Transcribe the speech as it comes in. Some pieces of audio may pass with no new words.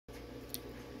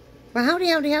Well, howdy,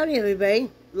 howdy, howdy, everybody.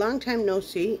 Long time no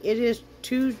see. It is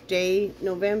Tuesday,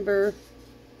 November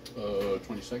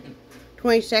 22nd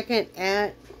 22nd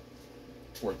at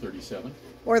 4:37.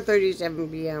 4:37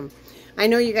 p.m. I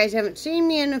know you guys haven't seen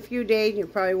me in a few days. You're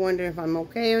probably wondering if I'm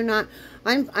okay or not.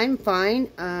 I'm fine.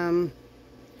 I've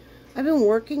been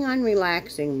working on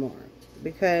relaxing more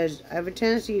because I have a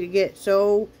tendency to get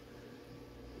so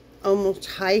almost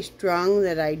high-strung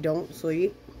that I don't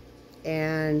sleep.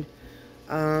 And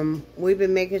we've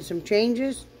been making some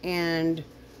changes, and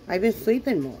I've been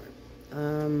sleeping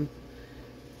more.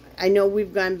 I know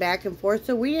we've gone back and forth,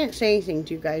 so we didn't say anything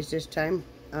to you guys this time.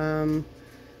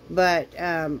 But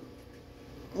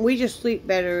we just sleep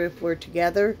better if we're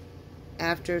together.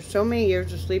 After so many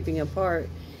years of sleeping apart,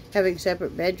 having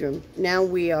separate bedrooms, now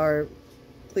we are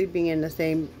sleeping in the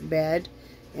same bed,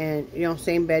 and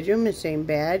same bedroom and same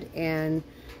bed, and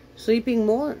sleeping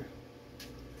more.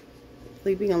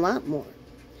 Sleeping a lot more.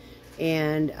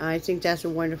 And I think that's a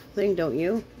wonderful thing, don't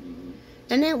you? Mm-hmm.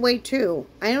 And that way too,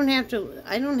 I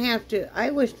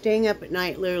was staying up at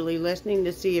night literally listening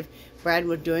to see if Brad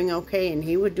was doing okay, and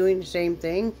he was doing the same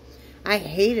thing. I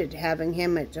hated having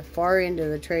him at the far end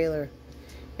of the trailer.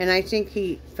 And I think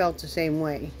he felt the same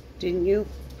way. Didn't you?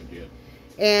 I did.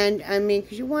 And I mean,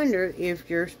 because you wonder if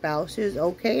your spouse is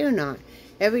okay or not.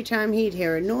 Every time he'd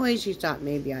hear a noise, he thought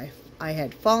maybe I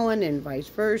had fallen, and vice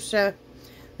versa.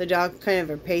 The dog kind of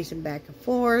were pacing back and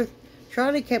forth.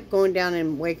 Charlie kept going down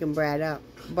and waking Brad up,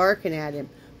 barking at him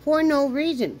for no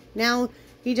reason. Now,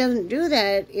 he doesn't do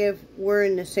that if we're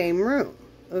in the same room,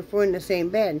 if we're in the same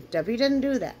bed and stuff. He doesn't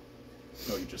do that.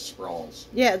 No, he just sprawls.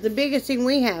 Yeah, the biggest thing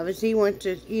we have is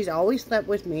he's always slept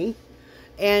with me,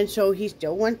 and so he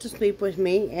still wants to sleep with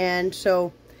me, and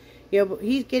so, but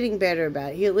he's getting better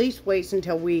about it. He at least waits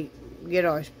until we get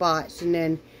our spots, and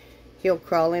then he'll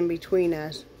crawl in between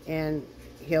us, and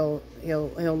he'll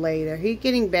lay there. He's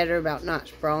getting better about not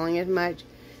sprawling as much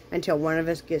until one of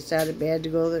us gets out of bed to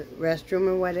go to the restroom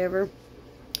or whatever.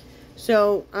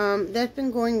 So that's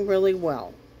been going really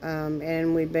well,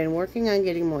 and we've been working on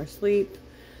getting more sleep.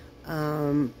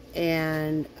 Yeah,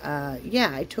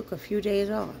 I took a few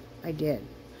days off. I did,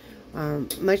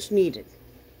 much needed.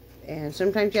 And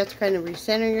sometimes you have to kind of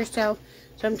recenter yourself.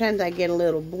 Sometimes I get a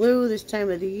little blue this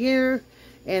time of the year,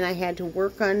 and I had to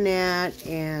work on that,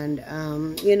 and,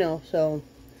 so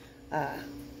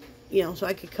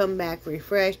I could come back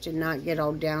refreshed and not get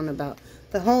all down about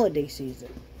the holiday season.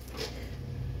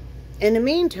 In the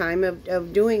meantime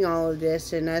of doing all of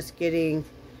this and us getting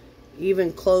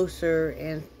even closer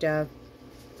and stuff,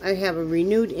 I have a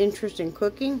renewed interest in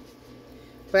cooking.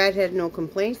 Brad had no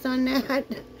complaints on that.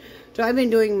 So I've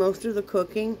been doing most of the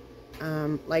cooking.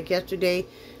 Like yesterday,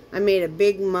 I made a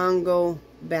big mango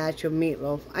batch of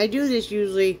meatloaf. I do this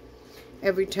usually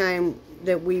every time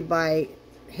that we buy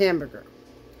hamburger.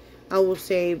 I will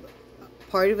save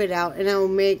part of it out, and I will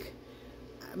make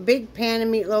a big pan of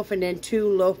meatloaf and then 2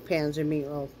 loaf pans of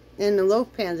meatloaf. And the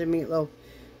loaf pans of meatloaf,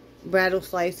 Brad will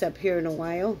slice up here in a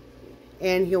while,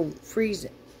 and he'll freeze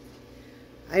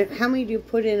it. How many do you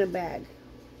put in a bag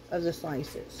of the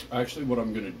slices? Actually, what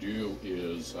I'm going to do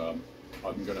is I'm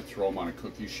going to throw them on a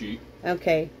cookie sheet.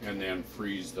 Okay. And then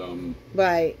freeze them.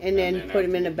 Right, and then put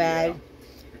them in a bag. Yeah.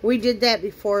 We did that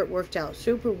before. It worked out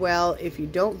super well. If you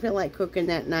don't feel like cooking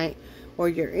that night, or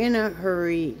you're in a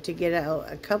hurry to get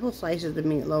out a couple slices of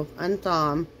meatloaf,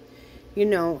 unthaw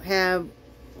them, have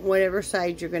whatever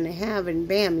sides you're going to have, and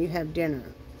bam, you have dinner.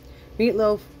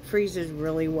 Meatloaf freezes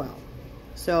really well.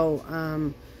 So,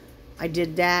 I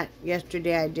did that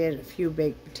yesterday. I did a few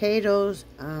baked potatoes.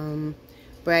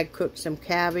 Brad cooked some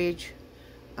cabbage.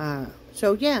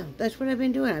 So yeah, that's what I've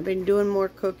been doing. I've been doing more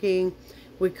cooking.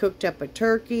 We cooked up a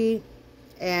turkey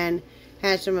and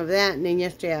had some of that. And then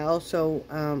yesterday I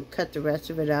also cut the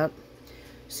rest of it up.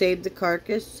 Saved the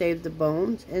carcass, saved the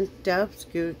bones and stuff.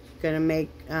 Gonna make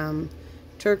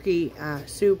turkey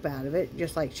soup out of it,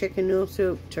 just like chicken noodle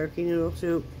soup, turkey noodle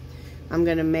soup. I'm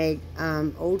gonna make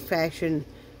old-fashioned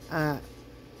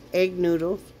egg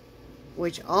noodles,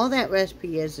 which all that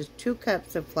recipe is 2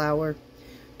 cups of flour,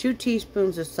 2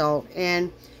 teaspoons of salt,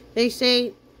 and they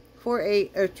say 3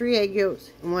 egg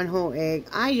yolks and 1 whole egg.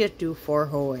 I just do 4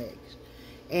 whole eggs.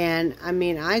 And I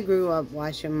mean, I grew up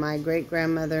watching my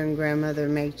great-grandmother and grandmother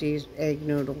make these egg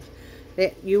noodles.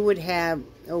 That you would have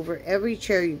over every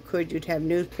chair you'd have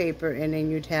newspaper, and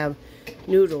then you'd have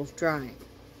noodles drying.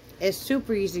 It's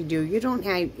super easy to do. You don't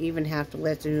even have to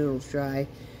let the noodles dry.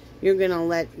 You're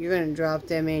gonna drop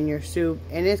them in your soup,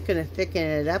 and it's gonna thicken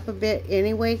it up a bit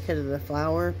anyway because of the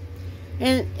flour,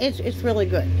 and it's really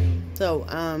good. So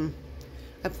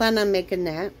I plan on making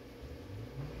that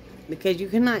because you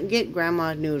cannot get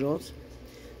grandma's noodles.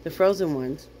 the frozen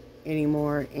ones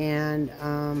anymore.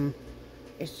 And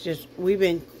it's just, we've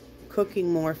been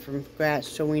cooking more from scratch,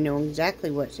 so we know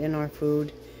exactly what's in our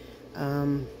food,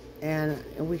 and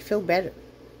we feel better.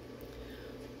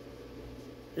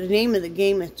 The name of the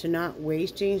game is to not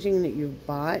waste anything that you've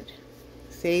bought.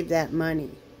 Save that money.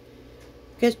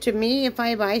 Because to me, if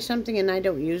I buy something and I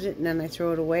don't use it and then I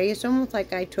throw it away, it's almost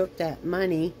like I took that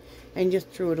money and just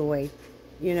threw it away,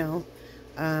 you know.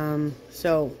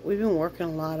 So we've been working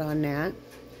a lot on that.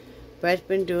 Brett's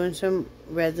been doing some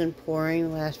resin pouring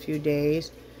the last few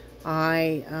days.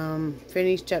 I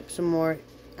finished up some more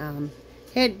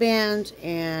headbands,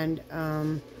 and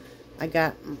I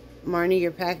got Marnie, your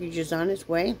package is on its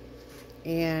way,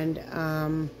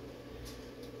 and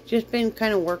just been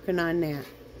kind of working on that.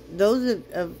 Those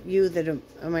of you that are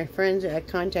my friends that I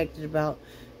contacted about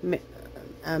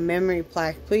memory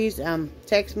plaque, please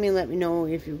text me and let me know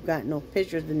if you've got no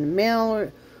pictures in the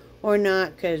mail or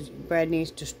not, because Brad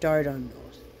needs to start on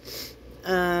those.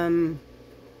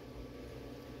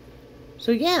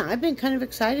 So yeah, I've been kind of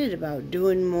excited about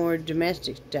doing more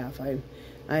domestic stuff.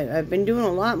 I've been doing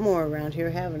a lot more around here,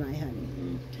 haven't I, honey?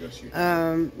 Mm-hmm. Yes, you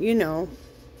have. You know,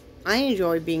 I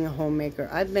enjoy being a homemaker.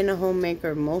 I've been a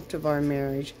homemaker most of our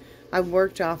marriage. I've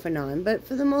worked off and on, but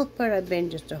for the most part, I've been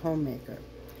just a homemaker.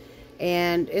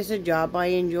 And it's a job I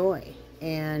enjoy.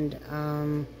 And,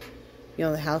 you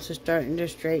know, the house is starting to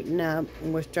straighten up,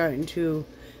 and we're starting to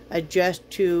adjust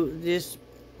to this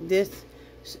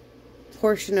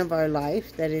portion of our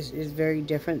life that is very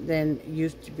different than it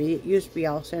used to be. It used to be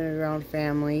all centered around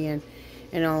family and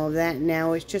all of that.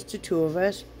 Now it's just the two of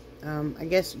us. I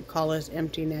guess you'd call us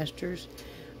empty nesters.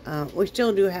 We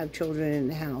still do have children in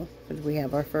the house because we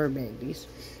have our fur babies.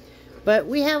 But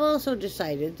we have also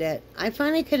decided that I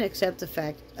finally can accept the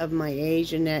fact of my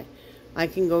age and that I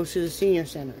can go to the senior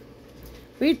center.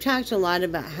 We've talked a lot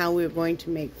about how we're going to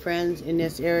make friends in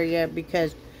this area,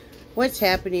 because what's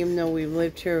happened, even though we've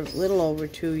lived here a little over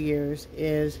 2 years,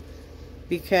 is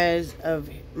because of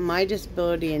my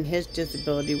disability and his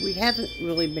disability, we haven't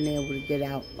really been able to get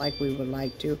out like we would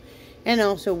like to. And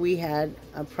also we had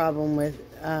a problem with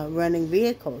running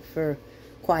vehicles for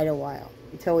quite a while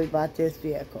until we bought this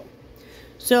vehicle.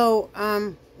 So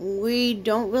we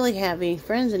don't really have any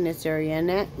friends in this area, and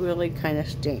that really kind of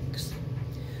stinks.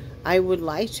 I would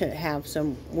like to have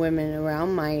some women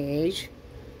around my age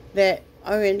that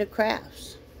are into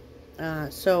crafts.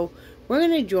 So we're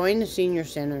going to join the senior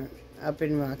center up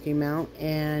in Rocky Mount,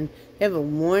 and they have a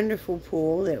wonderful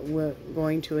pool that we're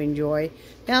going to enjoy.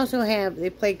 They also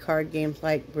they play card games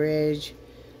like bridge,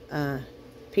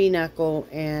 pinochle,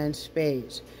 and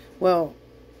spades. Well,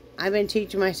 I've been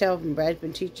teaching myself, and Brad's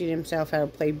been teaching himself how to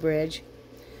play bridge,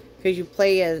 because you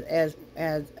play as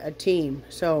a team.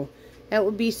 So that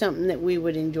would be something that we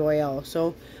would enjoy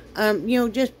also. You know,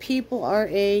 just people our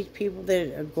age, people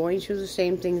that are going through the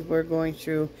same things we're going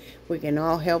through. We can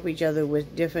all help each other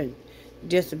with different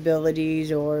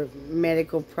disabilities or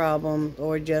medical problems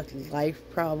or just life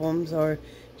problems or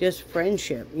just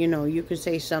friendship. You know, you could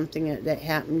say something that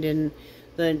happened in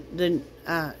the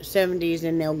 70s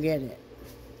and they'll get it.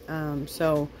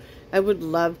 So I would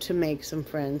love to make some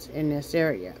friends in this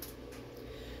area.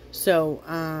 So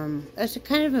that's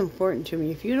kind of important to me.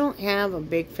 If you don't have a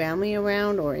big family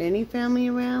around or any family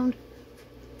around,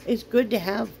 it's good to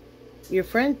have your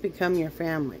friends become your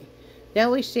family. They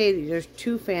always say that there's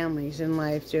two families in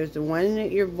life. There's the one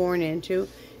that you're born into,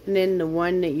 and then the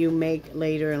one that you make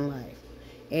later in life.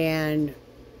 And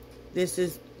this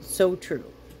is so true.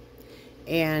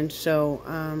 And so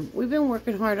we've been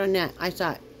working hard on that. I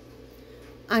thought,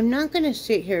 I'm not going to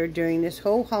sit here during this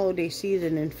whole holiday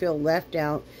season and feel left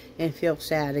out and feel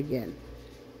sad again.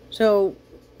 So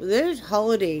there's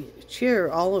holiday cheer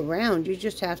all around. You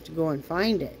just have to go and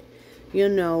find it. You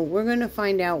know, we're going to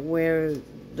find out where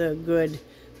the good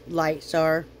lights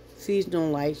are, seasonal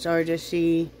lights are to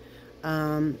see.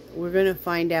 We're going to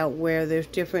find out where there's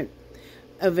different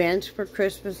events for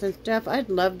Christmas and stuff. I'd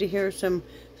love to hear some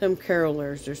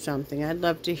carolers or something. I'd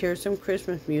love to hear some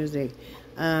Christmas music.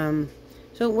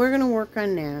 So we're going to work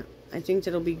on that. I think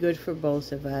that'll be good for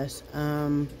both of us.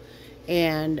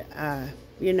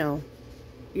 You know,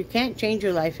 you can't change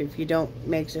your life if you don't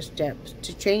make the steps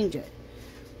to change it.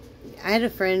 I had a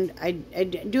friend, I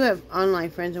do have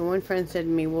online friends, and one friend said to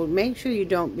me, well, make sure you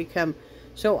don't become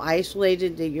so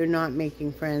isolated that you're not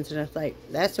making friends. And I was like,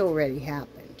 that's already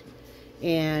happened.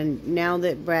 And now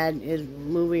that Brad is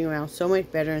moving around so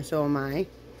much better, and so am I,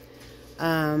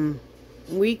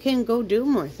 we can go do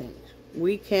more things.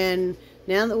 We can,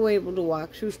 now that we're able to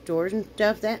walk through stores and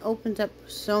stuff, that opens up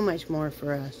so much more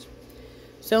for us.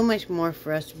 So much more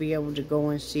for us to be able to go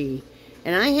and see.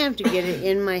 And I have to get it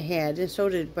in my head, and so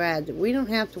did Brad, that we don't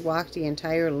have to walk the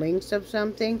entire length of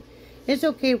something. It's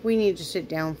okay if we need to sit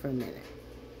down for a minute.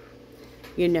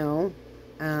 You know?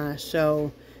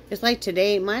 So, it's like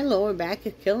today, my lower back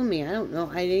is killing me. I don't know.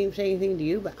 I didn't even say anything to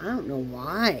you, but I don't know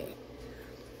why.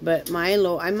 But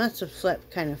I must have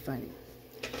slept kind of funny.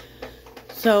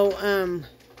 So,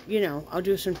 you know, I'll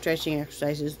do some stretching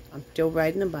exercises. I'm still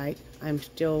riding the bike. I'm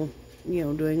still, you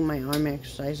know, doing my arm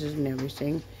exercises and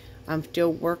everything. I'm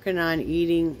still working on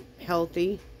eating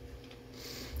healthy.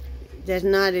 That's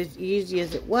not as easy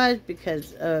as it was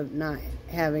because of not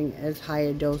having as high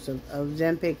a dose of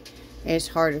Ozempic. And it's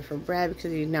harder for Brad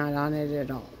because he's not on it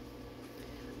at all.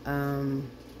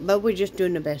 But we're just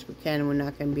doing the best we can, and we're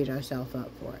not going to beat ourselves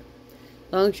up for it.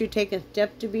 As long as you take a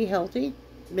step to be healthy,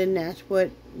 then that's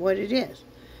what it is.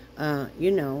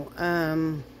 You know,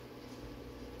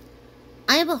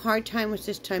 I have a hard time with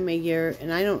this time of year,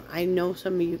 and I know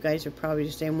some of you guys are probably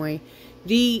the same way.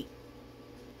 The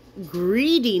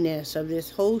greediness of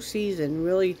this whole season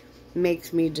really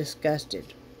makes me disgusted.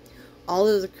 All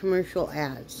of the commercial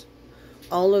ads,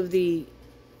 all of the,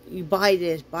 you buy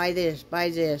this, buy this, buy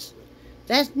this.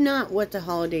 That's not what the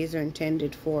holidays are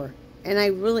intended for, and I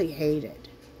really hate it.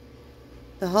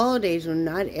 The holidays were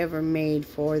not ever made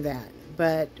for that,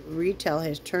 but retail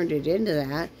has turned it into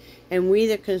that, and we,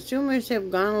 the consumers,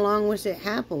 have gone along with it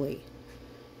happily.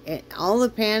 And all the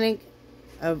panic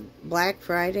of Black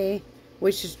Friday,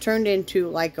 which has turned into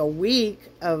like a week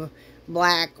of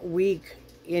Black Week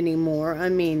anymore. I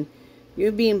mean,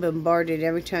 you're being bombarded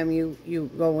every time you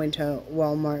go into a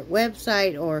Walmart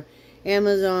website or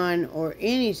Amazon or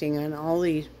anything on all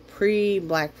these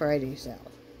pre-Black Friday sales.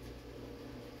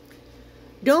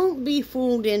 Don't be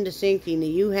fooled into thinking that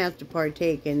you have to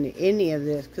partake in any of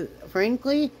this, because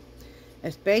frankly,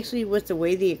 especially with the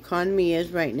way the economy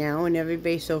is right now and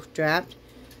everybody's so strapped,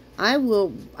 I will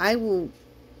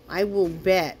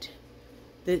bet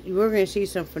that we're going to see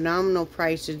some phenomenal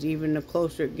prices even the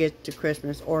closer it gets to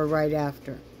Christmas or right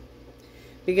after.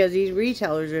 Because these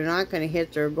retailers are not going to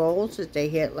hit their goals that they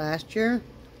hit last year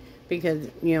because,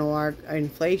 you know, our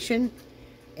inflation.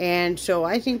 And so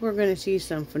I think we're going to see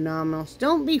some phenomenal.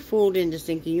 Don't be fooled into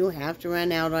thinking you have to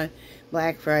run out on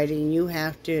Black Friday and you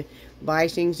have to buy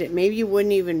things that maybe you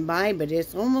wouldn't even buy, but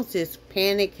it's almost this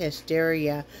panic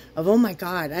hysteria of, oh my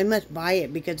God, I must buy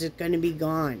it because it's going to be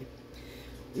gone.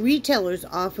 Retailers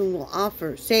often will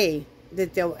say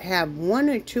that they'll have one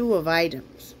or two of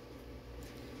items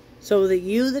so that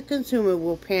you, the consumer,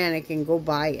 will panic and go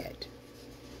buy it.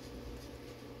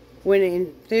 When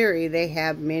in theory, they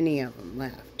have many of them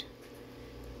left.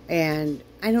 And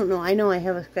I don't know. I know I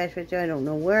have a scratch right there. I don't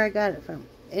know where I got it from.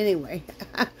 Anyway,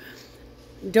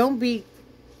 don't be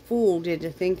fooled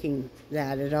into thinking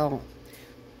that at all.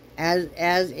 As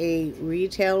a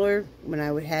retailer, when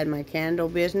I had my candle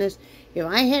business, if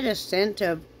I had a scent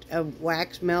of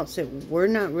wax melts that were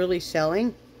not really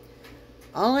selling,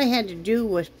 all I had to do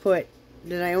was put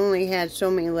that I only had so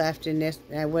many left in this,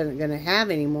 and I wasn't going to have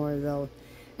any more of those,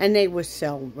 and they would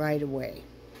sell right away.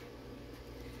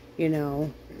 You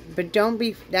know, but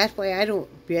that's why I don't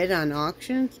bid on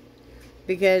auctions,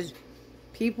 because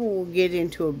people will get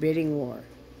into a bidding war,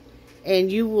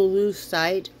 and you will lose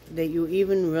sight that you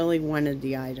even really wanted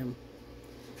the item.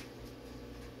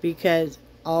 Because,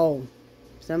 oh,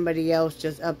 somebody else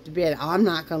just upped the bid. I'm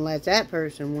not going to let that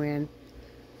person win.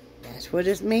 That's what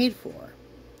it's made for.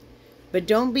 But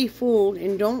don't be fooled,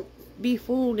 and don't be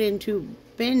fooled into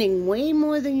spending way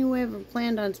more than you ever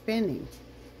planned on spending.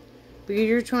 Because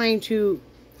you're trying to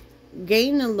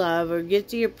gain the love or get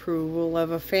the approval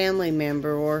of a family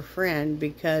member or a friend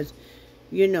because,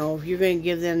 you know, if you're going to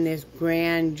give them this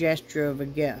grand gesture of a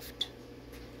gift.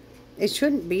 It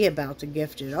shouldn't be about the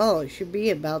gift at all. It should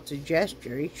be about the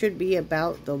gesture. It should be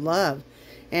about the love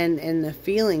and the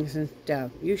feelings and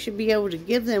stuff. You should be able to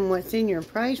give them what's in your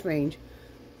price range.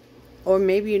 Or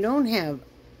maybe you don't have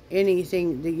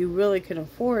anything that you really can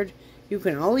afford. You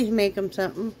can always make them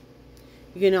something.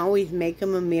 You can always make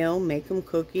them a meal, make them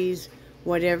cookies,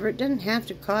 whatever. It doesn't have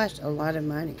to cost a lot of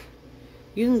money.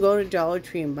 You can go to Dollar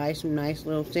Tree and buy some nice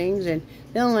little things, and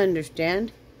they'll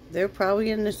understand. They're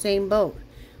probably in the same boat.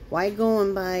 Why go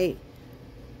and buy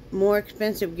more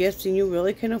expensive gifts than you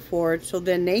really can afford, so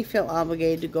then they feel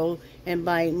obligated to go and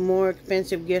buy more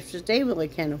expensive gifts that they really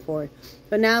can't afford?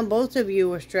 But now both of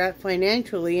you are strapped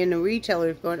financially, and the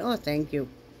retailer's going, oh, thank you.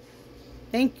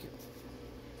 Thank you.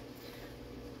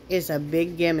 It's a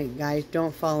big gimmick, guys.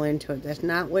 Don't fall into it. That's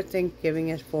not what Thanksgiving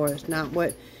is for. It's not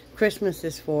what Christmas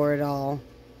is for at all.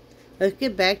 Let's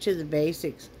get back to the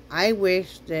basics. I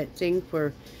wish that things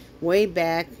were way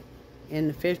back in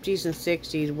the 50s and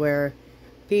 60s where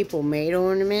people made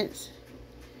ornaments.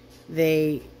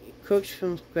 They cooked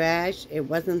from scratch. It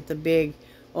wasn't the big,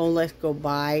 oh, let's go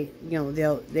buy. You know,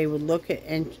 they would look at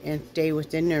and stay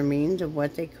within their means of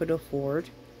what they could afford.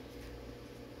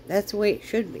 That's the way it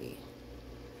should be.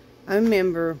 I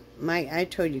remember I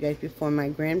told you guys before, my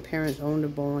grandparents owned a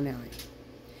bowling alley.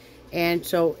 And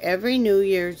so every New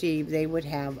Year's Eve they would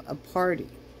have a party.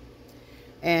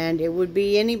 And it would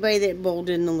be anybody that bowled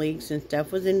in the leagues and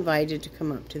stuff was invited to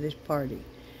come up to this party.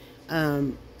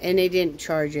 And they didn't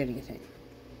charge anything.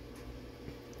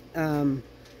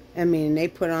 I mean, they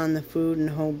put on the food and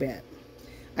the whole bit.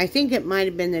 I think it might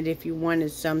have been that if you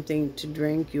wanted something to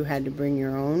drink, you had to bring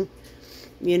your own.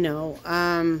 You know,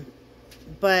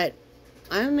 but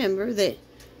I remember that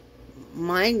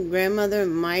my grandmother,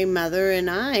 my mother, and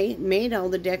I made all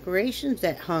the decorations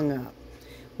that hung up.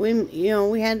 We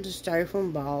had the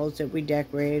styrofoam balls that we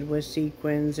decorated with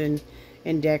sequins and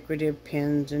decorative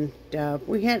pins and stuff.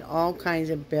 We had all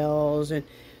kinds of bells and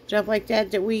stuff like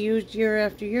that we used year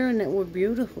after year and that were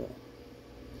beautiful.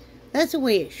 That's the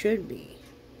way it should be.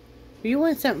 If you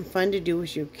want something fun to do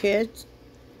with your kids,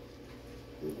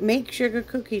 make sugar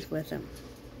cookies with them.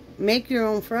 Make your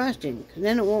own frosting, because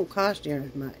then it won't cost you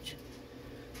as much.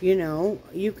 You know,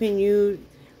 you can use,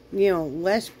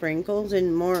 less sprinkles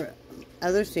and more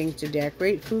other things to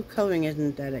decorate. Food coloring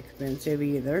isn't that expensive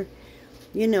either.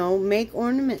 Make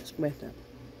ornaments with them.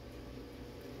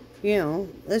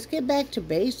 Let's get back to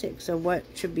basics of what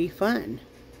should be fun.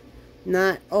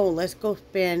 Not, oh, let's go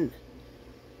spend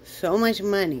so much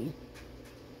money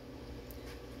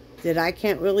that I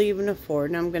can't really even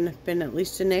afford, and I'm going to spend at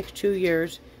least the next 2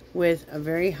 years with a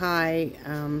very high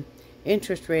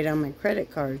interest rate on my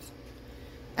credit cards.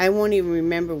 I won't even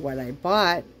remember what I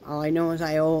bought. All I know is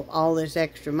I owe all this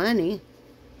extra money.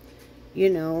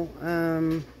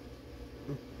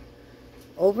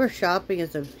 Over shopping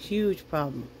is a huge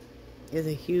problem.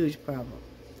 And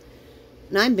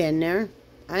I've been there.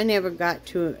 I never got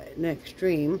to an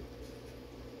extreme,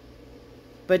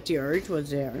 but the urge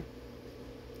was there.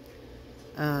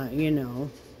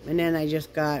 And then I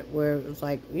just got where it was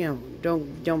like,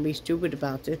 don't be stupid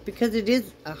about this, because it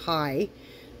is a high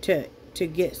to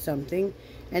get something,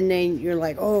 and then you're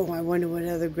like, oh, I wonder what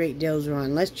other great deals are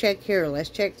on. Let's check here, let's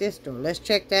check this store, let's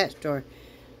check that store.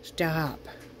 Stop.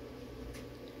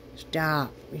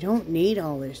 You don't need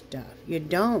all this stuff. You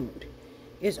don't.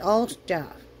 It's all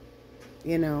stuff.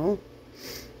 It's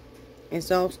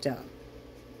all stuff.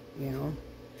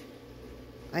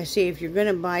 I say if you're going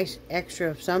to buy extra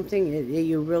of something that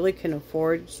you really can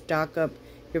afford, stock up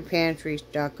your pantry,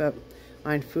 stock up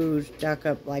on food, stock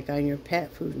up like on your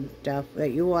pet food and stuff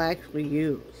that you will actually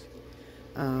use.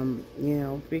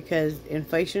 Because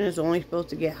inflation is only supposed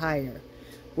to get higher.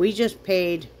 We just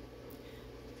paid,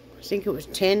 I think it was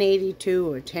 $10.82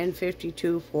 or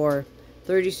 $10.52 for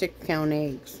 36-count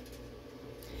eggs.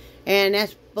 And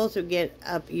that's supposed to get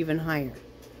up even higher.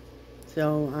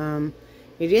 So,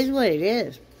 it is what it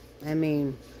is. I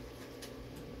mean,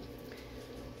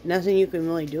 nothing you can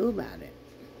really do about it.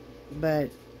 But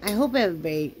I hope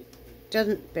everybody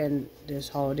doesn't spend this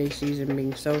holiday season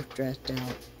being so stressed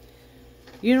out.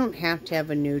 You don't have to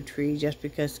have a new tree just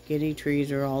because skinny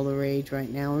trees are all the rage right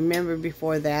now. Remember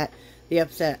before that, the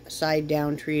upside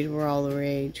down trees were all the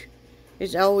rage.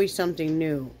 It's always something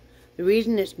new. The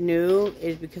reason it's new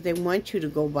is because they want you to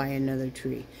go buy another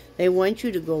tree. They want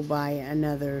you to go buy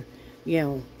another,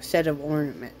 set of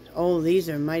ornaments. Oh, these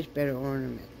are much better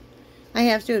ornaments. I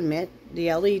have to admit,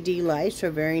 the LED lights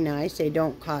are very nice. They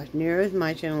don't cost near as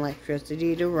much in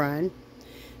electricity to run.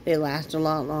 They last a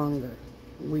lot longer.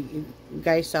 You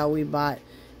guys saw we bought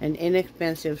an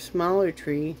inexpensive, smaller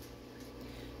tree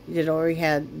that already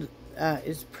had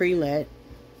is pre-lit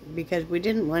because we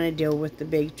didn't want to deal with the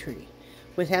big tree.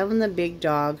 With having the big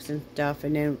dogs and stuff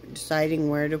and then deciding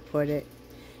where to put it,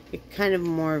 it's kind of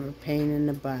more of a pain in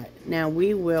the butt. Now,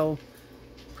 we will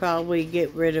probably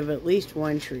get rid of at least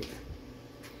one tree.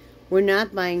 We're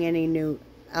not buying any new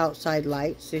outside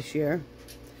lights this year.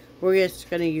 We're just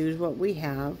going to use what we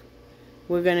have.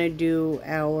 We're going to do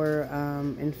our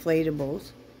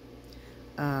inflatables.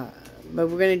 But we're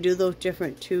going to do those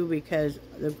different too because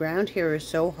the ground here is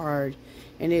so hard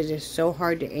and it is so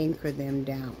hard to anchor them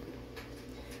down.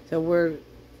 So we're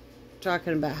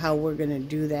talking about how we're going to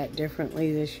do that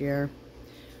differently this year.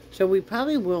 So we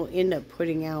probably will end up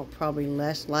putting out probably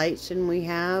less lights than we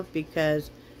have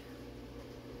because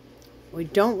we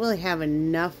don't really have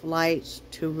enough lights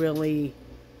to really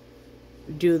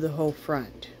do the whole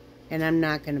front. And I'm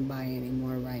not going to buy any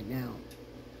more right now.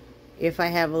 If I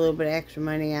have a little bit of extra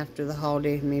money after the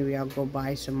holidays, maybe I'll go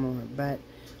buy some more. But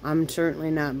I'm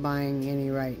certainly not buying any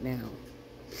right now.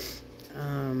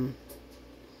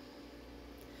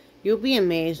 You'll be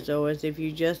amazed, though, as if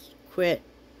you just quit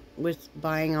with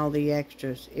buying all the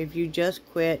extras. If you just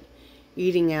quit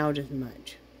eating out as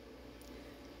much.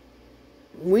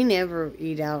 We never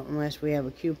eat out unless we have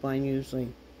a coupon, usually.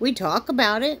 We talk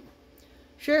about it.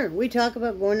 Sure, we talk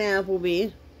about going to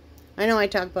Applebee's. I know I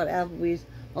talk about Applebee's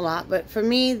a lot, but for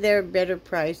me, they're better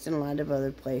priced than a lot of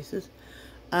other places.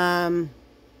 Like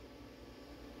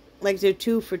they're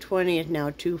 2 for $20 is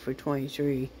now 2 for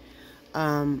 $23.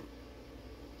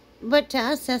 But to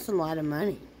us, that's a lot of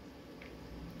money.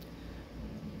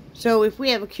 So if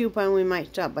we have a coupon, we might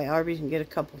stop by Arby's and get a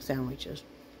couple sandwiches.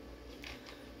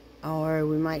 Or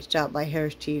we might stop by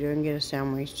Harris Teeter and get a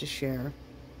sandwich to share.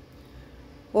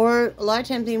 Or a lot of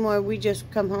times anymore, we just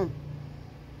come home.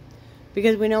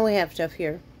 Because we know we have stuff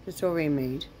here that's already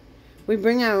made. We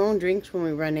bring our own drinks when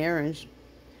we run errands.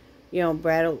 You know,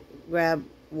 Brad will grab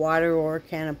water or a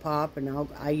can of pop, and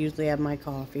I usually have my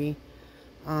coffee.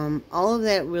 All of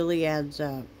that really adds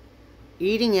up.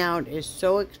 Eating out is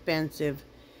so expensive.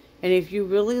 And if you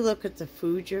really look at the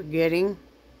food you're getting,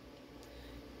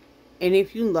 and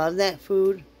if you love that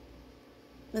food,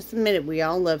 let's admit it, we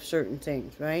all love certain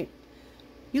things, right?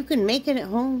 You can make it at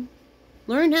home.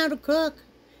 Learn how to cook.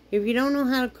 If you don't know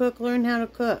how to cook, learn how to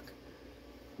cook.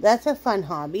 That's a fun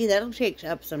hobby. That'll take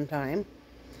up some time.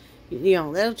 You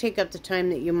know, that'll take up the time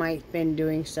that you might spend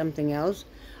doing something else.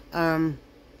 There's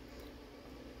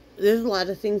a lot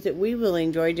of things that we really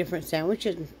enjoy, different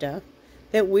sandwiches and stuff,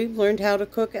 that we've learned how to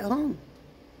cook at home.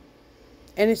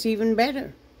 And it's even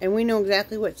better. And we know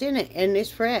exactly what's in it. And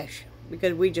it's fresh.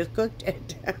 Because we just cooked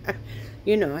it.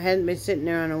 You know, it hasn't been sitting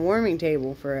there on a warming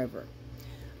table forever.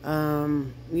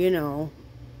 You know.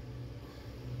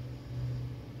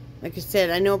 Like I said,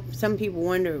 I know some people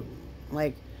wonder,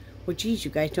 like, well, geez,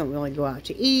 you guys don't really go out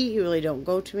to eat. You really don't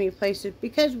go to many places.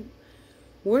 Because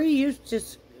we're used to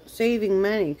saving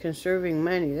money, conserving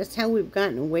money. That's how we've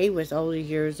gotten away with all these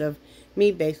years of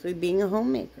me basically being a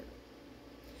homemaker.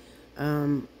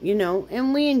 You know,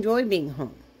 and we enjoy being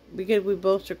home because we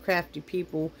both are crafty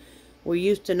people. We're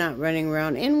used to not running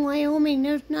around. In Wyoming,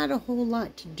 there's not a whole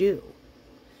lot to do,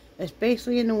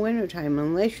 especially in the wintertime,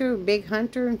 unless you're a big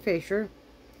hunter and fisher,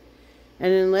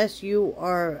 and unless you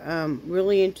are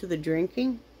really into the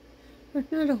drinking,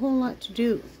 there's not a whole lot to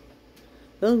do.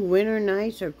 Those winter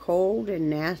nights are cold and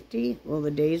nasty. Well, the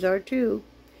days are too.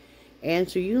 And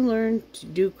so you learn to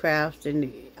do crafts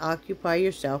and occupy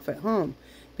yourself at home.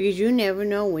 Because you never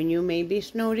know when you may be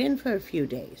snowed in for a few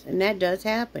days. And that does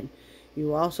happen.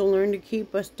 You also learn to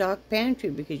keep a stocked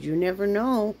pantry. Because you never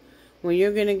know when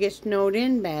you're going to get snowed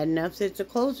in bad enough that the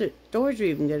stores are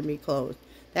even going to be closed.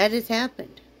 That has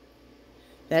happened.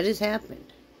 That has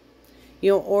happened.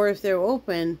 You know, or if they're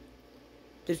open,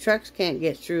 the trucks can't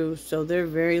get through. So they're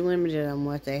very limited on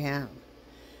what they have.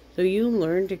 So you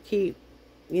learn to keep,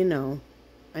 you know,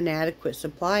 an adequate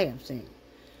supply of things.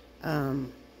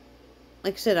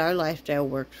 Like I said, our lifestyle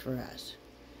works for us.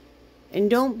 And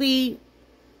don't be...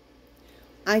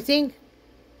 I think,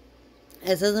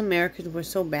 as us Americans, we're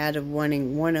so bad of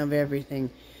wanting one of everything.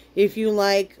 If you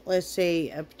like, let's say,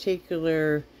 a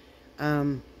particular...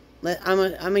 I'm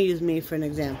going to use me for an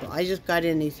example. I just got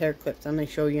in these hair clips. I'm going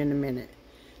to show you in a minute.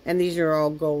 And these are all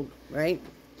gold, right?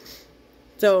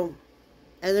 So,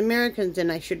 as Americans, then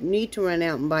I should need to run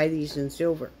out and buy these in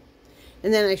silver.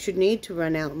 And then I should need to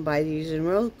run out and buy these in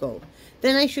rose gold.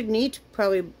 Then I should need to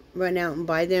probably run out and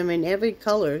buy them in every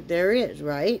color there is,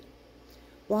 right?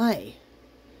 Why?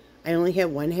 I only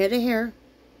have one head of hair.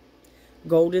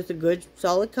 Gold is a good,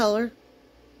 solid color.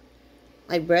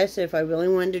 Like Brett said, if I really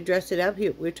wanted to dress it up, we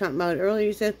were talking about it earlier,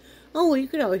 he said, oh, well, you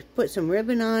could always put some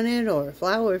ribbon on it or a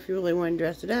flower if you really want to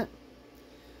dress it up.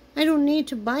 I don't need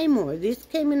to buy more. This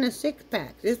came in a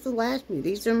 6-pack. This will last me.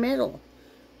 These are metal.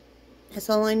 That's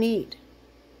all I need.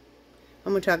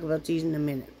 I'm going to talk about these in a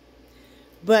minute.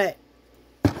 But,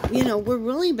 you know, we're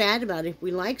really bad about it. If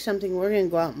we like something, we're going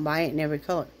to go out and buy it in every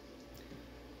color.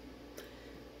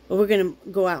 Or we're going to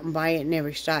go out and buy it in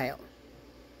every style.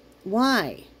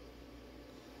 Why?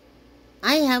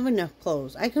 I have enough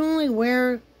clothes. I can only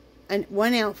wear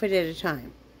one outfit at a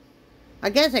time. I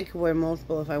guess I could wear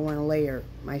multiple if I want to layer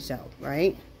myself,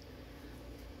 right?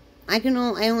 I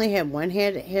only have one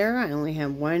head of hair. I only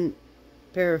have one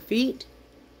pair of feet,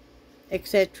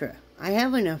 etc. I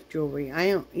have enough jewelry. I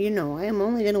am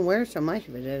only going to wear so much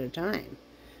of it at a time.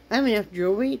 I have enough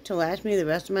jewelry to last me the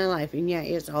rest of my life. And yeah,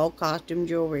 it's all costume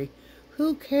jewelry.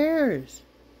 Who cares?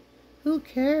 Who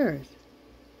cares?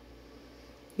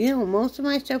 You know, most of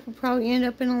my stuff will probably end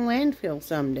up in a landfill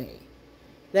someday.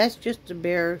 That's just the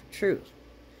bare truth.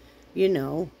 You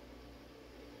know,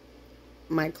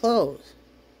 my clothes.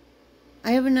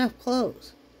 I have enough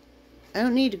clothes. I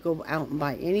don't need to go out and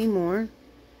buy any more.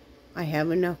 I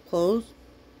have enough clothes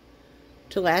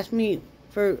to last me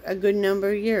for a good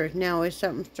number of years. Now, if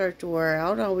something starts to wear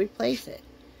out, I'll replace it.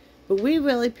 But we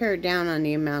really pare down on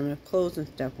the amount of clothes and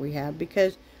stuff we have,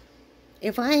 because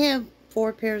if I have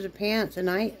 4 pairs of pants and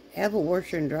I have a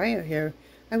washer and dryer here,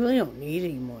 I really don't need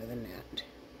any more than that.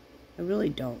 I really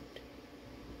don't.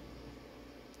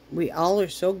 We all are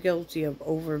so guilty of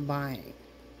overbuying.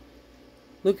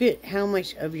 Look at how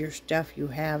much of your stuff you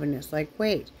have, and it's like,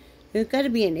 wait, there's got to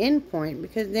be an end point,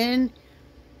 because then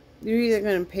you're either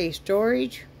going to pay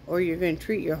storage or you're going to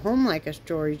treat your home like a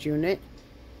storage unit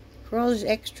for all this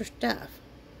extra stuff.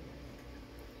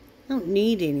 I don't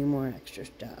need any more extra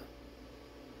stuff.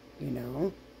 You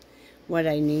know, what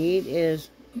I need is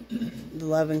the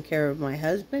love and care of my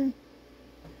husband.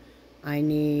 I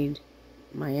need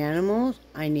my animals.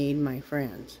 I need my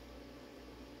friends.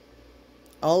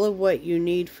 All of what you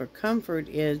need for comfort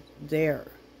is there.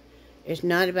 It's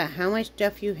not about how much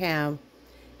stuff you have,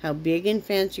 how big and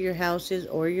fancy your house is,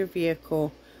 or your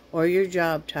vehicle, or your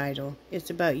job title. It's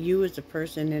about you as a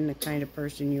person and the kind of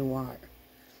person you are,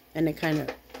 and the kind of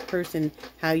person,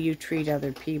 how you treat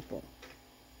other people.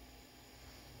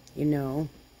 You know,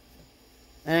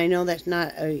 and I know that's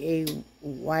not a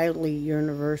widely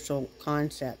universal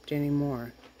concept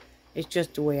anymore. It's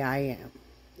just the way I am.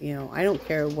 You know, I don't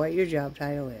care what your job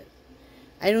title is.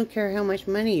 I don't care how much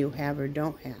money you have or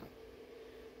don't have.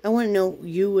 I want to know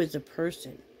you as a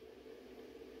person.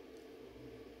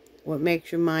 What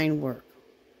makes your mind work?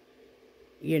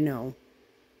 You know,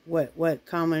 what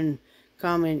common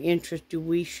interest do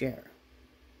we share?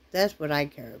 That's what I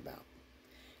care about.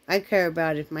 I care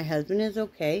about if my husband is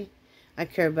okay. I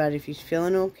care about if he's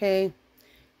feeling okay.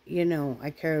 You know, I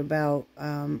care about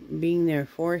being there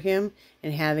for him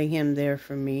and having him there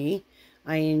for me.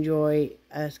 I enjoy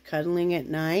us cuddling at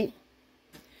night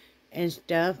and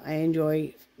stuff. I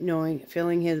enjoy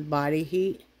feeling his body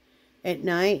heat at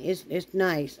night. It's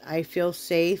nice. I feel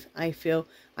safe. I feel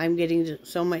I'm getting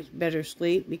so much better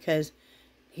sleep because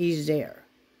he's there.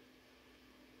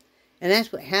 And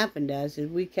that's what happened to us, is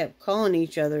we kept calling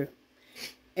each other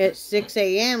at 6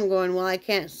 a.m. going, well, I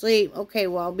can't sleep. Okay,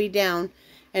 well, I'll be down.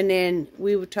 And then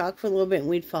we would talk for a little bit and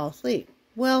we'd fall asleep.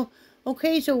 Well,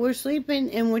 okay, so we're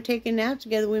sleeping and we're taking naps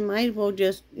together. We might as well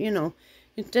just, you know,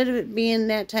 instead of it being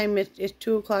that time, it's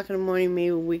 2 o'clock in the morning,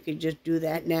 maybe we could just do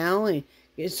that now and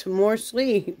get some more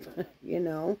sleep, you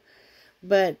know.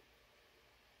 But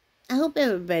I hope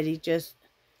everybody just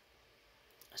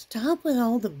stop with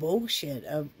all the bullshit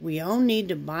of we all need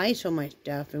to buy so much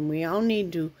stuff and we all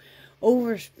need to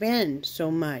overspend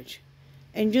so much.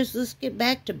 And just let's get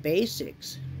back to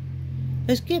basics.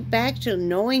 Let's get back to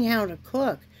knowing how to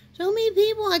cook. So many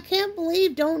people, I can't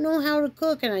believe, don't know how to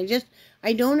cook, and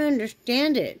I don't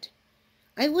understand it.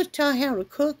 I was taught how to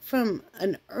cook from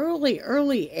an early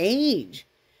age.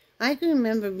 I can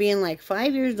remember being like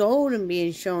 5 years old and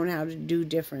being shown how to do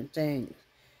different things.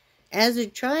 As a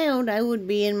child, I would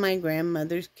be in my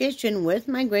grandmother's kitchen with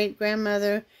my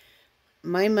great-grandmother,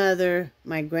 my mother,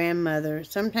 my grandmother,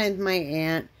 sometimes my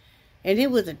aunt, and it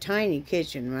was a tiny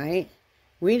kitchen, right?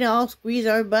 We'd all squeeze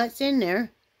our butts in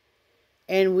there,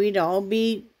 and we'd all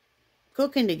be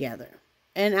cooking together.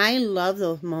 And I love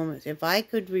those moments. If I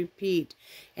could repeat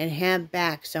and have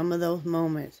back some of those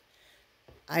moments,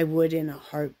 I would in a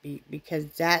heartbeat, because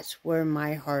that's where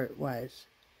my heart was.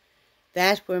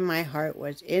 That's where my heart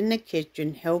was, in the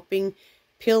kitchen, helping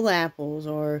peel apples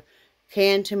or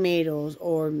canned tomatoes,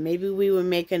 or maybe we were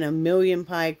making a million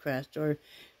pie crust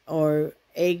or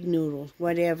egg noodles,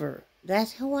 whatever.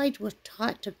 That's how I was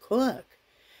taught to cook,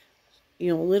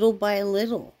 you know, little by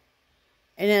little.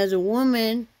 And as a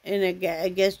woman, and I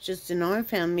guess just in our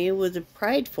family, it was a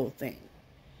prideful thing,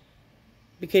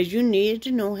 because you needed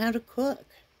to know how to cook.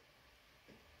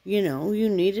 You know, you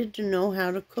needed to know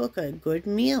how to cook a good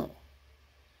meal.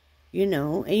 You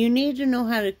know, and you needed to know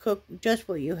how to cook just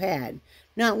what you had,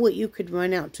 not what you could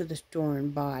run out to the store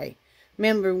and buy.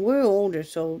 Remember, we're older,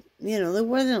 so, you know, there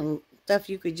wasn't stuff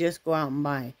you could just go out and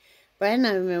buy. But I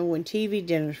remember when TV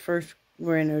dinners first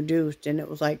were introduced, and it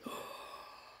was like,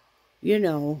 you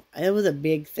know, it was a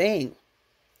big thing.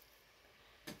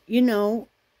 You know,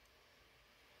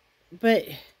 but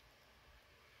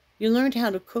you learned how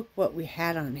to cook what we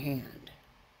had on hand.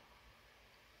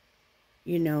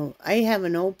 You know, I have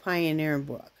an old Pioneer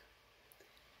book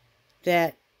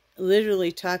that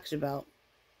literally talks about,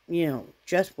 you know,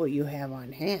 just what you have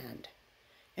on hand.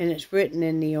 And it's written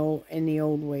in the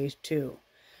old ways too.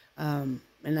 And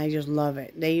I just love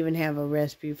it. They even have a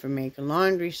recipe for making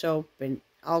laundry soap and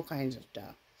all kinds of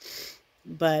stuff.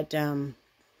 But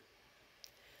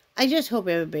I just hope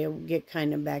everybody will get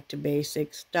kind of back to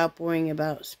basics. Stop worrying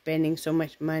about spending so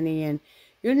much money, and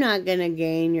you're not going to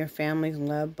gain your family's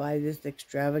love by this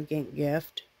extravagant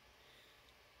gift.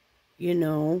 You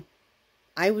know,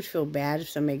 I would feel bad if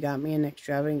somebody got me an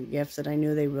extravagant gift that I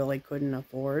knew they really couldn't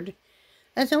afford.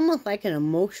 That's almost like an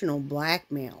emotional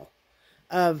blackmail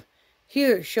of,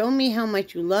 here, show me how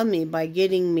much you love me by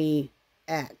getting me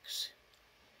X.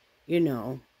 You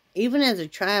know, even as a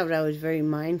child, I was very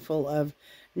mindful of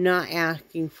not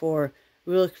asking for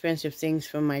real expensive things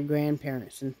from my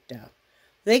grandparents and stuff.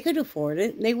 They could afford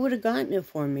it. They would have gotten it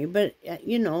for me. But,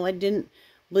 you know, I didn't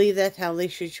believe that's how they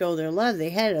should show their love. They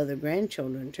had other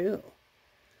grandchildren, too.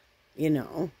 You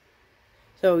know.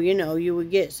 So, you know, you would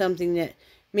get something that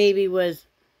maybe was,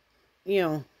 you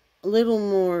know, a little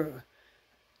more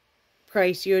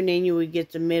pricier, and then you would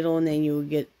get the middle, and then you would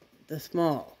get the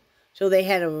small. So they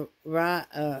had a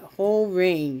whole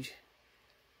range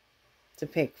to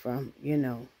pick from, you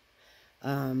know.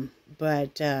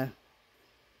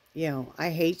 You know,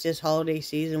 I hate this holiday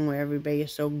season where everybody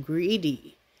is so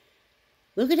greedy.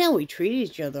 Look at how we treat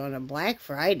each other on a Black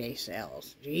Friday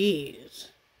sales. Jeez.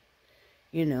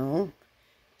 You know,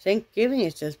 Thanksgiving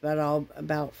is just all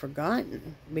about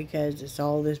forgotten because it's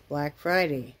all this Black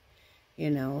Friday. You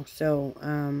know, so,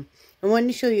 I wanted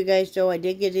to show you guys, though, I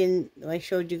did get in, I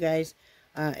showed you guys,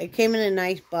 it came in a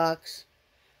nice box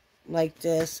like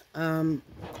this.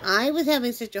 I was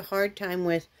having such a hard time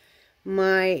with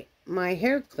my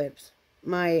hair clips,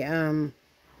 my,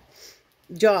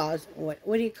 jaws, what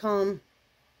do you call them?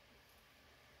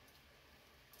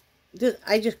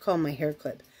 I just call my hair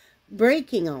clip,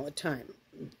 breaking all the time,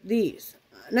 these.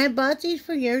 And I bought these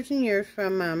for years and years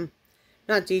from,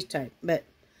 not these type, but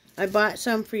I bought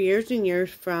some for years and years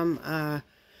from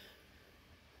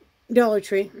Dollar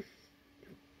Tree,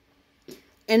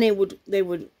 and they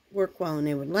would work well and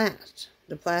they would last,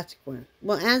 the plastic ones.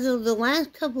 Well, as of the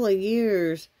last couple of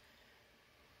years,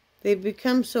 they've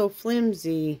become so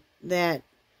flimsy that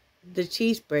the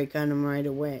teeth break on them right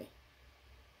away.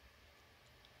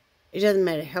 It doesn't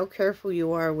matter how careful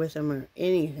you are with them or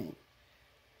anything.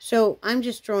 So I'm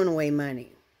just throwing away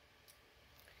money.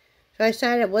 So I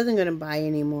decided I wasn't going to buy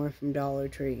any more from Dollar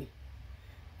Tree.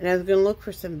 And I was going to look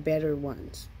for some better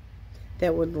ones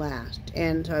that would last.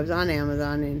 And so I was on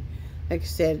Amazon, and like I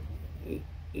said,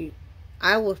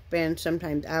 I will spend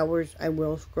sometimes hours, I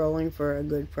will, scrolling for a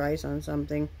good price on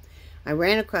something. I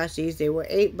ran across these. They were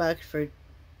 $8 for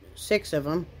 6 of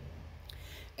them.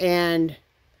 And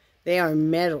they are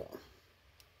metal.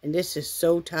 And this is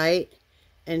so tight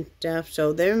and stuff.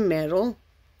 So they're metal.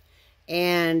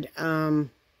 And,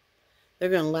 they're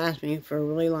going to last me for a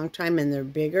really long time, and they're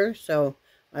bigger, so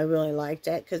I really like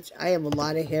that, because I have a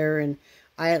lot of hair, and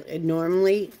I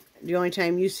normally, the only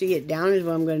time you see it down is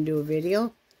when I'm going to do a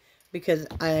video, because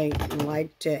I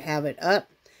like to have it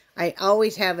up. I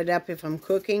always have it up if I'm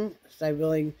cooking, so I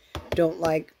really don't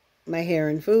like my hair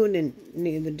in food, and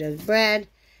neither does Brad,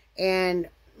 and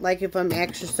like if I'm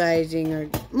exercising, or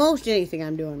most anything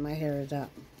I'm doing, my hair is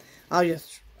up. I'll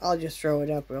just throw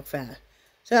it up real fast.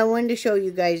 So I wanted to show you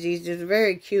guys these. They're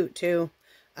very cute, too.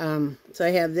 So I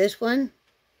have this one.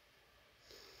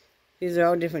 These are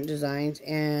all different designs.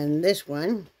 And this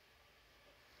one.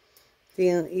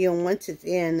 You know, once it's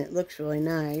in, it looks really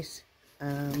nice.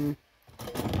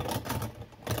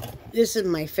 This is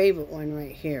my favorite one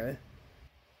right here.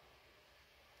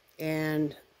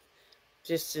 And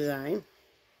this design.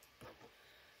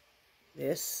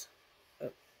 This.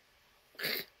 Oh.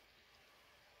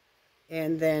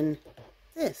 And then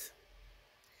this.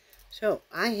 So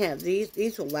I have these.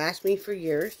 These will last me for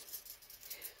years.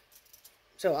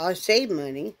 So I'll save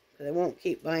money, because I won't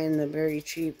keep buying the very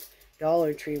cheap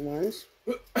Dollar Tree ones.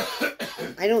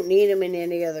 I don't need them in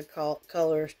any other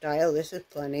color or style. This is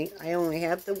plenty. I only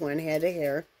have the one head of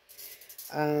hair.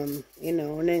 You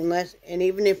know, and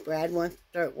even if Brad wants to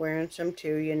start wearing some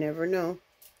too, you never know.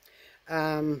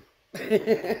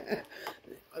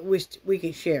 We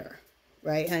can share,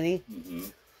 right, honey? Mm-hmm.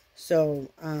 So,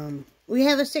 we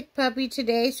have a sick puppy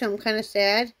today, so I'm kind of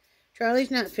sad.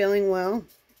 Charlie's not feeling well.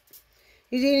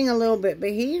 He's eating a little bit, but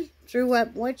he threw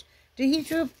up. Did he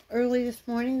throw up early this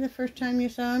morning, the first time you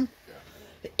saw him?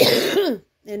 Yeah.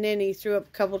 And then he threw up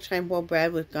a couple times while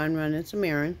Brad was gone running some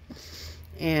errands.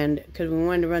 And because we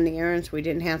wanted to run the errands, so we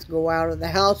didn't have to go out of the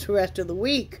house the rest of the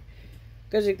week,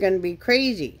 because it's going to be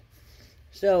crazy.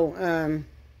 So,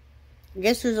 I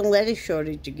guess there's a lettuce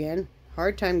shortage again.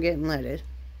 Hard time getting lettuce.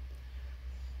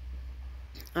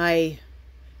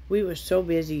 We were so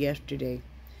busy yesterday.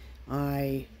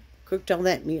 I cooked all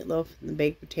that meatloaf and the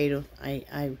baked potatoes.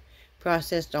 I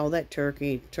processed all that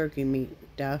turkey meat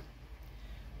stuff.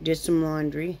 did some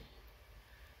laundry.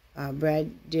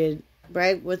 Brad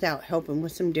was out helping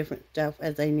with some different stuff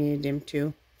as I needed him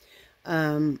to.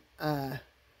 Um, uh,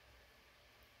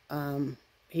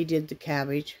 he did the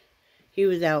cabbage. He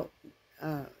was out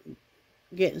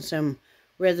getting some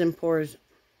resin pores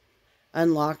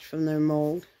unlocked from their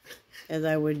mold as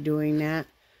I was doing that.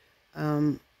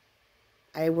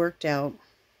 I worked out.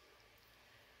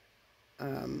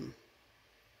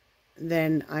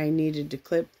 Then I needed to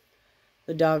clip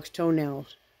the dog's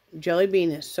toenails. Jelly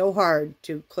Bean is so hard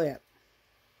to clip.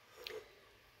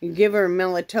 You give her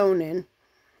melatonin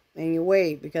and you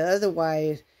wait, because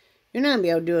otherwise you're not going to be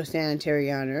able to do a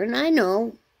sanitary on her. And I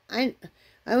know, I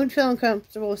would feel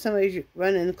uncomfortable with somebody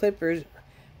running clippers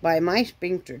by my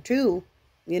sphincter too,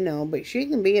 but she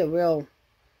can be a real,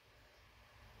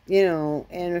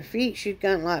 and her feet she's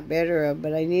gotten a lot better of,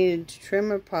 but I needed to trim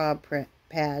her paw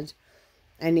pads.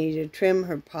 I needed to trim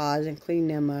her paws and clean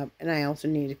them up, and I also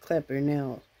needed to clip her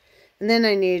nails. And then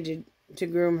I needed to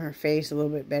groom her face a little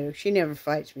bit better. She never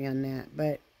fights me on that,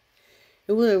 but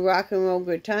it was a rock and roll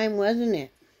good time, wasn't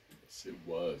it? Yes, it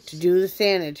was. To do the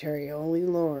sanitary, holy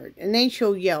Lord. And then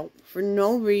she'll yelp for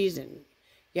no reason.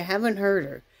 You haven't heard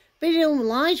her. But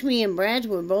Elijah, me and Brad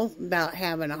were both about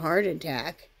having a heart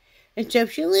attack and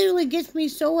stuff. She literally gets me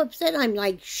so upset. I'm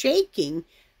like shaking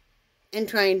and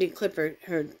trying to clip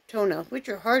her toenails, which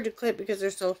are hard to clip because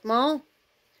they're so small.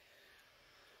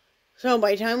 So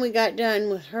by the time we got done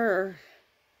with her,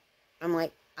 I'm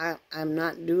like, I'm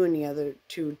not doing the other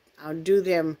two. I'll do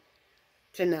them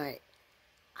tonight.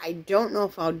 I don't know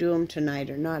if I'll do them tonight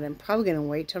or not. I'm probably going to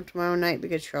wait till tomorrow night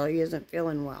because Charlie isn't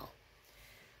feeling well.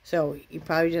 So he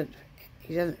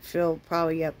doesn't feel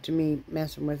probably up to me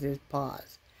messing with his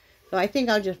paws. So I think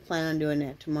I'll just plan on doing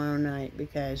that tomorrow night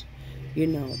because,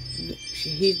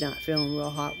 he's not feeling real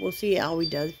hot. We'll see how he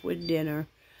does with dinner.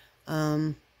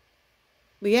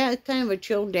 But yeah, it's kind of a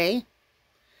chill day.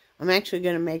 I'm actually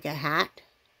going to make a hat.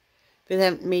 Because I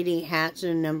haven't made any hats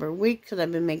in a number of weeks because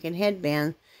I've been making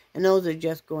headbands. And those are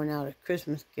just going out as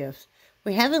Christmas gifts.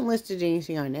 We haven't listed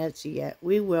anything on Etsy yet.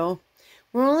 We will.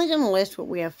 We're only going to list what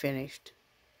we have finished.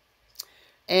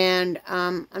 And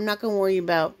I'm not going to worry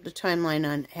about the timeline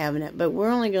on having it. But we're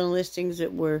only going to list things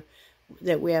that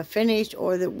we have finished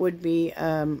or that would be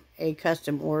a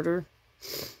custom order.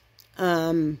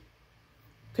 Because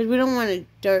we don't want to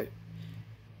start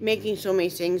making so many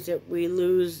things that we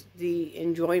lose the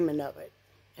enjoyment of it.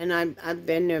 And I've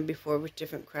been there before with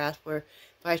different crafts where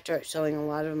if I start selling a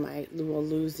lot of them, I will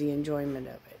lose the enjoyment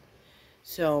of it.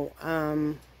 So,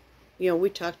 we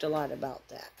talked a lot about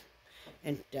that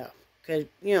and stuff. Because,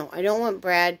 I don't want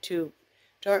Brad to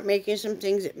start making some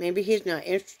things that maybe he's not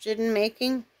interested in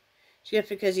making just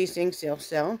because he thinks they'll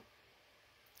sell.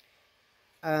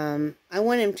 I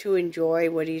want him to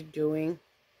enjoy what he's doing,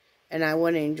 and I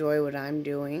want to enjoy what I'm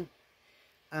doing.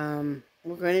 We're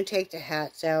going to take the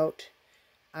hats out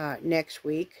next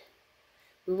week.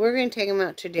 We were going to take them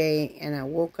out today, and I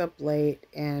woke up late,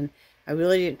 and I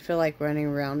really didn't feel like running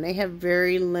around. They have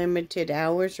very limited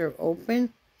hours or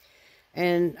open,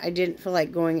 and I didn't feel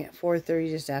like going at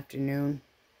 4:30 this afternoon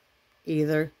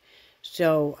either.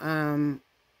 So,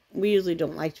 we usually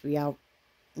don't like to be out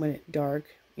when it's dark,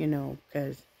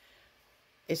 because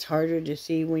it's harder to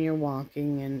see when you're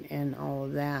walking and all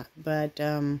of that. But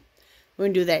we're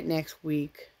going to do that next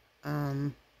week.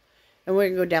 And we're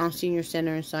going to go down Senior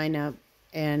Center and sign up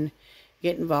and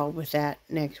get involved with that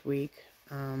next week.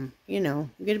 I'm going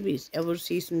to be able to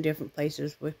see some different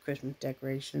places with Christmas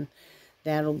decorations.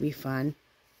 That'll be fun.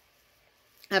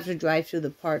 I have to drive through the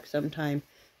park sometime,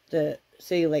 the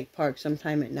City Lake Park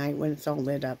sometime at night when it's all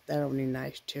lit up. That'll be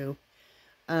nice too.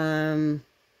 But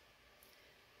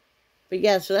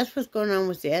yeah, so that's what's going on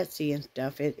with the Etsy and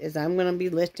stuff. Is I'm going to be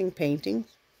listing paintings.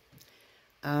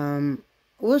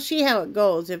 We'll see how it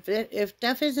goes. If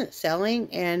stuff isn't selling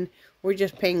and we're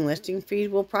just paying listing fees,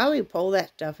 we'll probably pull that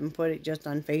stuff and put it just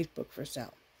on Facebook for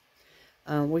sale,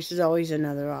 which is always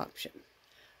another option.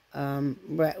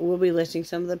 We'll be listing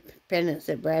some of the pendants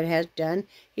that Brad has done.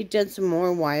 He's done some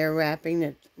more wire wrapping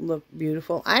that look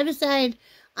beautiful. I decided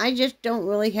I just don't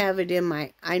really have it in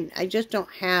my... I just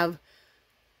don't have...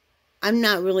 I'm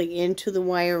not really into the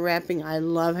wire wrapping. I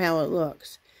love how it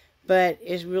looks, but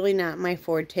it's really not my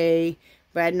forte.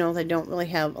 Brad knows I don't really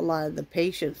have a lot of the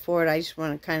patience for it. I just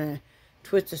want to kind of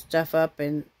twist the stuff up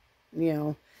and,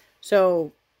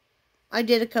 So, I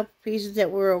did a couple pieces that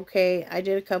were okay. I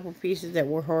did a couple pieces that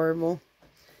were horrible.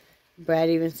 Brad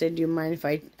even said, do you mind if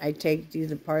I take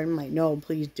these apart? I'm like, no,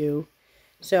 please do.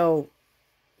 So,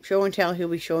 show and tell, he'll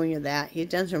be showing you that. He's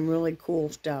done some really cool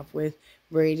stuff with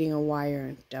braiding a wire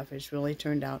and stuff. It's really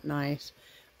turned out nice.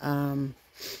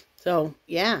 So,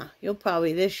 yeah, you'll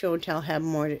probably, this show and tell, have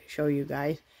more to show you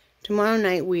guys. Tomorrow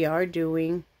night we are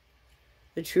doing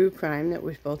the true crime that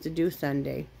we're supposed to do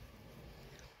Sunday.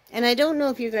 And I don't know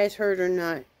if you guys heard or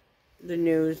not the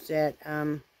news that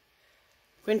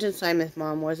Quentin Simon's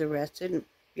mom was arrested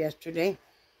yesterday.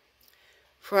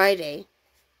 Friday,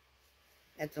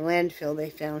 at the landfill,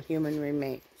 they found human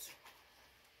remains.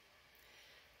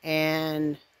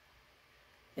 And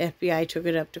the FBI took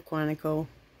it up to Quantico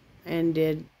and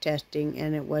did testing,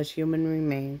 and it was human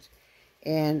remains.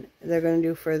 And they're going to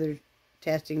do further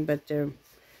testing, but they're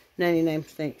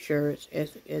 99% sure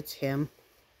it's him.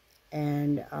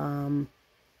 And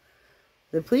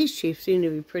the police chief seemed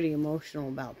to be pretty emotional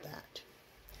about that.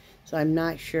 So I'm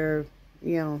not sure,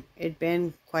 you know, it'd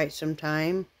been quite some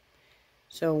time.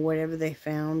 So whatever they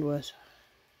found was,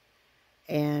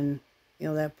 and, you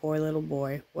know, that poor little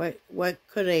boy. What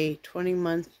could a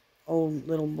 20-month-old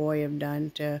little boy have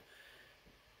done to,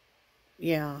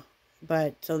 yeah.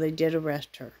 But, so they did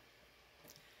arrest her.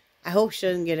 I hope she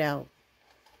doesn't get out.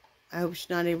 I hope she's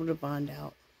not able to bond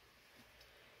out.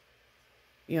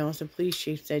 You know, as the police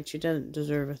chief said, she doesn't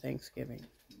deserve a Thanksgiving.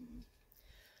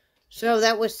 So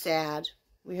that was sad.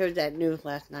 We heard that news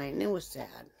last night, and it was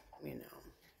sad, you know.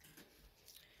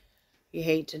 You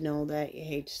hate to know that. You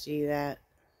hate to see that.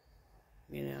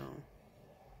 You know.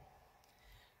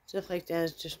 Stuff like that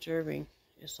is disturbing.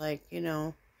 It's like, you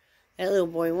know, that little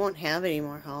boy won't have any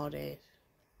more holidays.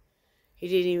 He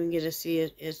didn't even get to see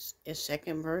his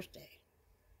second birthday.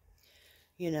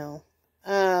 You know.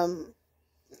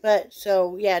 But,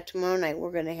 so, yeah, tomorrow night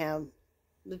we're going to have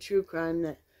the true crime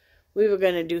that we were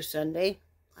going to do Sunday.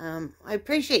 I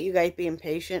appreciate you guys being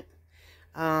patient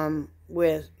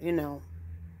with, you know,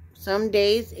 some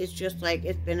days it's just like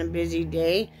it's been a busy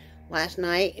day. Last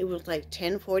night it was like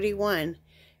 10:41,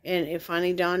 and it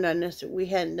finally dawned on us that we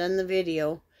hadn't done the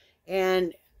video,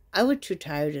 and I was too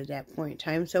tired at that point in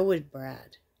time. So was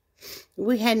Brad.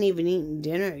 We hadn't even eaten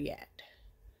dinner yet,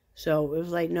 so it was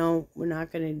like, no, we're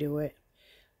not going to do it.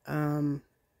 You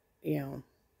know,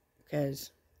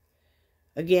 because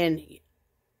again,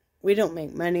 we don't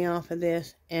make money off of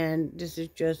this, and this is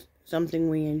just something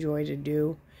we enjoy to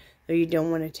do. So you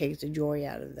don't want to take the joy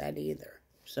out of that either.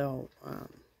 So,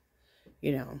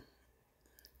 you know.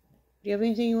 Do you have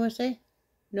anything you want to say?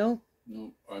 No?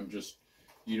 No, I'm just,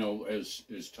 you know, as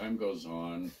time goes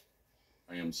on,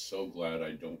 I am so glad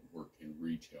I don't work in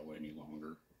retail any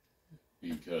longer.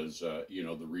 Because, you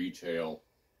know, the retail,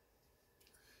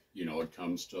 you know, it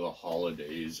comes to the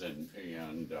holidays, and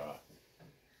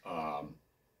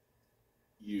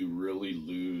you really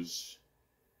lose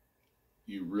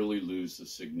the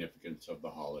significance of the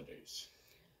holidays.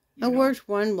 I worked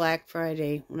one Black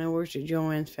Friday when I worked at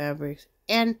Joann's Fabrics,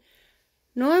 and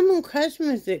normal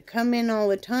customers that come in all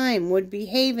the time would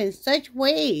behave in such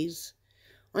ways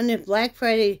on this Black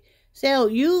Friday sale.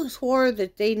 You swore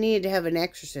that they needed to have an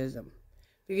exorcism,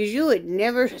 because you had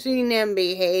never seen them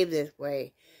behave this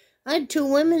way. I had two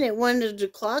women that wanted to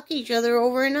clock each other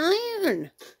over an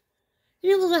iron.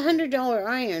 It was $100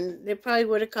 iron. It probably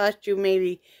would have cost you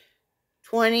maybe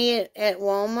 $20 at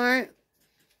Walmart.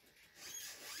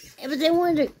 But they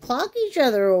wanted to clock each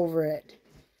other over it.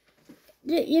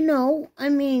 You know, I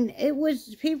mean, it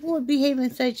was, people would behave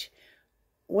in such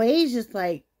ways. It's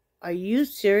like, are you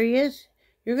serious?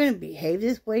 You're going to behave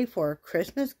this way for a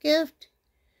Christmas gift?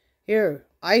 Here,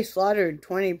 I slaughtered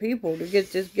 20 people to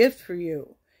get this gift for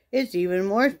you. It's even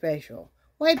more special.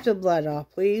 Wipe the blood off,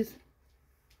 please.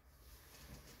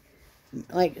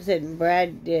 Like I said,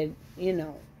 Brad did, you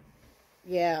know.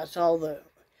 Yeah, it's all the...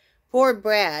 Poor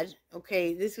Brad,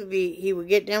 okay, this would be... He would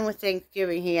get done with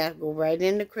Thanksgiving. He had to go right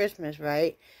into Christmas,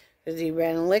 right? Because he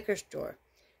ran a liquor store.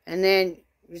 And then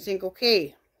you think,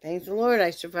 okay, thanks the Lord,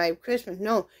 I survived Christmas.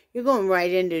 No, you're going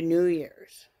right into New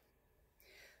Year's.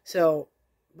 So,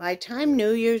 by the time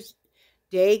New Year's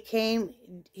Day came,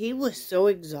 he was so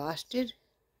exhausted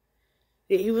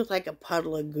that he was like a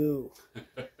puddle of goo.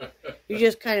 You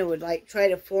just kind of would like try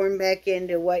to form back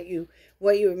into what you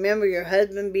remember your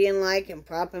husband being like and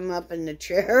prop him up in the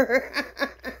chair.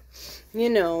 You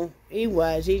know,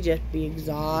 he'd just be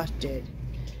exhausted,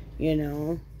 you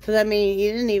know. Because, I mean,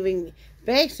 he didn't even,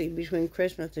 basically between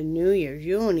Christmas and New Year's,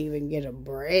 you don't even get a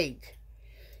break,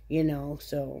 you know,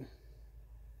 so,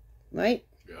 right?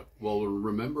 Yeah, well,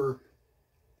 remember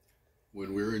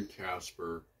when we were in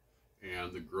Casper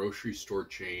and the grocery store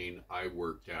chain I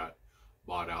worked at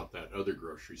bought out that other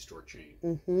grocery store chain.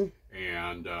 Mm-hmm.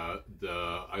 And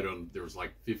there was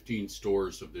like 15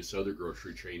 stores of this other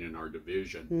grocery chain in our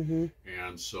division. Mm-hmm.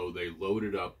 And so they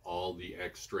loaded up all the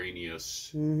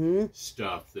extraneous Mm-hmm.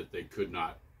 stuff that they could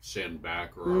not send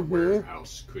back, or Mm-hmm. our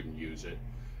warehouse couldn't use it.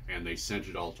 and they sent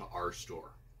it all to our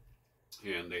store.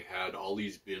 And they had all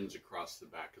these bins across the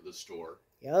back of the store.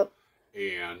 Yep.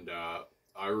 And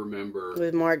I remember... It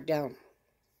was marked down.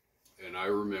 And I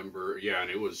remember, yeah, and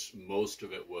it was, most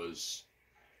of it was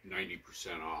 90%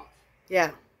 off.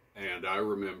 Yeah. And I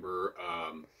remember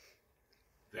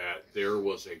that there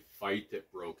was a fight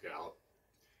that broke out.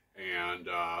 And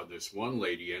this one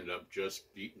lady ended up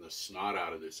just beating the snot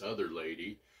out of this other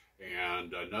lady.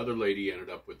 And another lady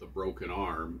ended up with a broken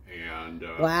arm. And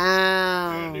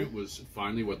wow. And it was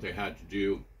finally what they had to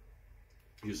do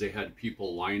is they had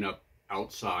people line up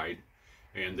outside,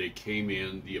 and they came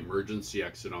in the emergency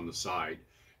exit on the side,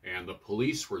 and the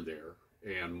police were there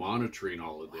and monitoring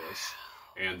all of this,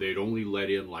 and they'd only let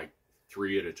in like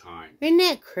 3 at a time. Isn't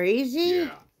that crazy?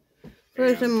 Yeah.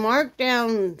 For some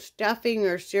markdown stuffing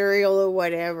or cereal or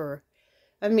whatever.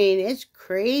 I mean, it's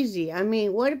crazy. I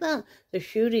mean, what about the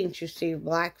shootings you see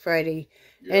Black Friday?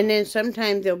 Yeah. And then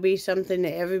sometimes there'll be something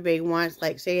that everybody wants,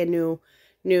 like say a new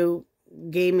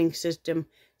gaming system.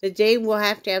 That they will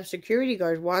have to have security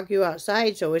guards walk you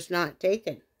outside so it's not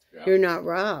taken. Yeah. You're not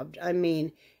robbed. I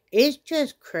mean, it's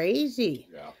just crazy.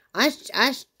 Yeah. I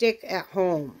stick at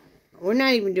home. We're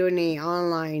not even doing any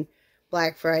online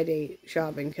Black Friday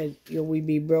shopping because we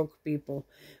be broke people.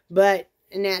 But,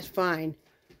 and that's fine.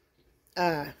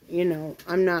 You know,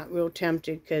 I'm not real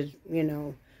tempted because, you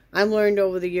know, I've learned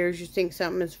over the years, you think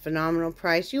something is a phenomenal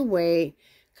price, you wait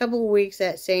a couple of weeks,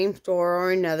 that same store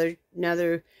or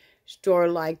another store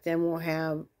like them will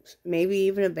have maybe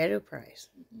even a better price.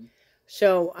 Mm-hmm.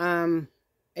 So,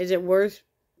 is it worth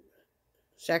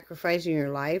sacrificing your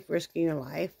life, risking your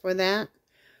life for that?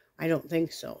 I don't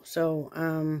think so. So,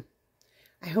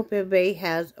 I hope everybody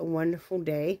has a wonderful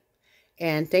day.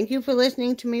 And thank you for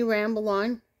listening to me ramble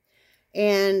on.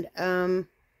 And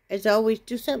as always,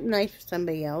 do something nice for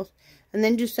somebody else. And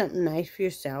then do something nice for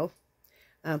yourself.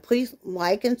 Please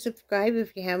like and subscribe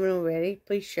if you haven't already.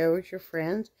 Please share with your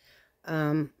friends.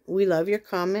 We love your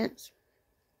comments.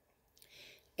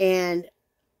 And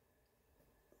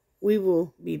we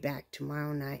will be back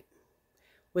tomorrow night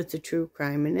with the true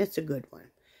crime. And it's a good one.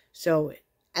 So,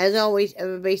 as always,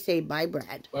 everybody say bye,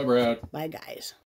 Brad. Bye, Brad. Bye, guys.